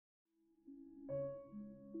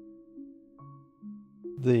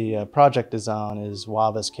The project design is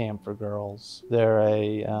WAVA's Camp for Girls. They're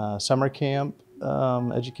a summer camp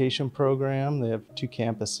education program. They have 2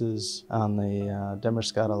 campuses on the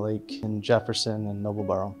Demerscata Lake in Jefferson and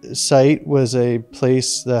Noblesboro. The site was a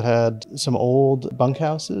place that had some old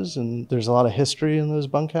bunkhouses, and there's a lot of history in those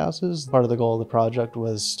bunkhouses. Part of the goal of the project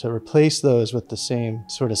was to replace those with the same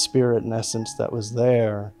sort of spirit and essence that was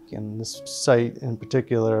there. And this site in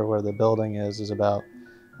particular, where the building is about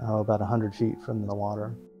 100 feet from the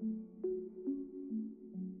water.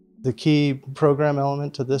 The key program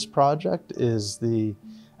element to this project is the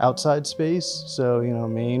outside space. So,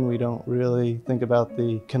 Maine, we don't really think about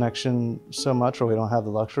the connection so much, or we don't have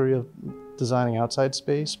the luxury of designing outside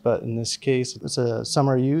space, but in this case, it's a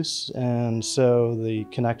summer use, and so the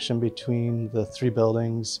connection between the 3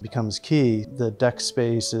 buildings becomes key. The deck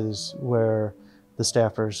space is where the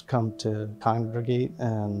staffers come to congregate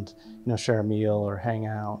and share a meal or hang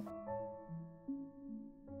out.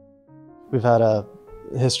 We've had a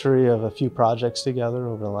history of a few projects together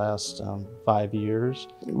over the last 5 years.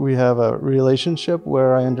 We have a relationship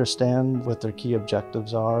where I understand what their key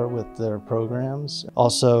objectives are with their programs.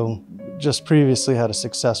 Also, just previously had a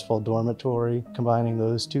successful dormitory. Combining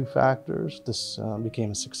those 2 factors, this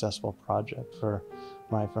became a successful project for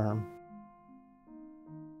my firm.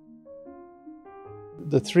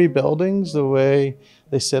 The 3 buildings, the way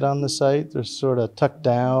they sit on the site, they're sort of tucked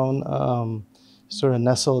down, sort of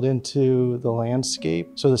nestled into the landscape.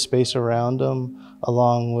 So the space around them,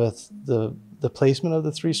 along with the placement of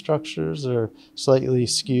the 3 structures, are slightly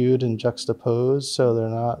skewed and juxtaposed, so they're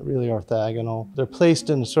not really orthogonal. They're placed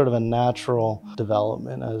in sort of a natural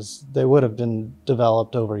development, as they would have been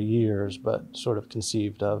developed over years, but sort of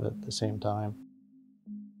conceived of at the same time.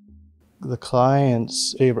 The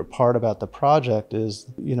client's favorite part about the project is,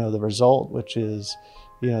 the result, which is,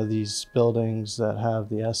 these buildings that have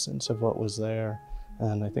the essence of what was there.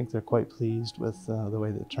 And I think they're quite pleased with the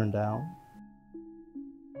way that it turned out.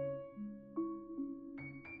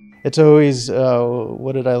 It's always,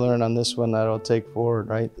 what did I learn on this one that I'll take forward,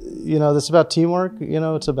 right? It's about teamwork.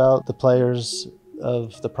 It's about the players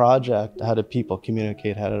of the project. How did people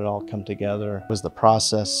communicate? How did it all come together? Was the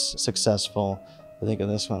process successful? I think in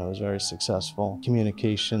this one it was very successful.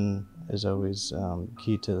 Communication is always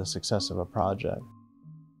key to the success of a project.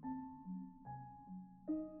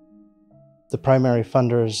 The primary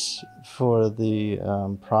funders for the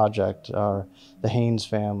project are the Haynes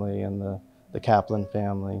family and the Kaplan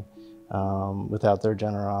family. Without their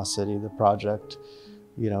generosity, the project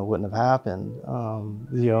wouldn't have happened.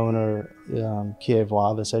 The owner, Kiev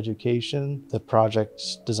WAVA's Education, the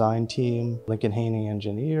project's design team, Lincoln Haney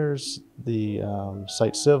Engineers, the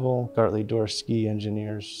Site Civil, Gartley Dorsky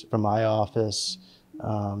Engineers from my office,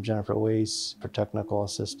 Jennifer Wace for technical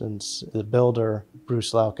assistance, the builder,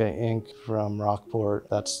 Bruce Lauka Inc. from Rockport.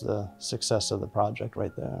 That's the success of the project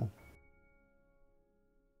right there.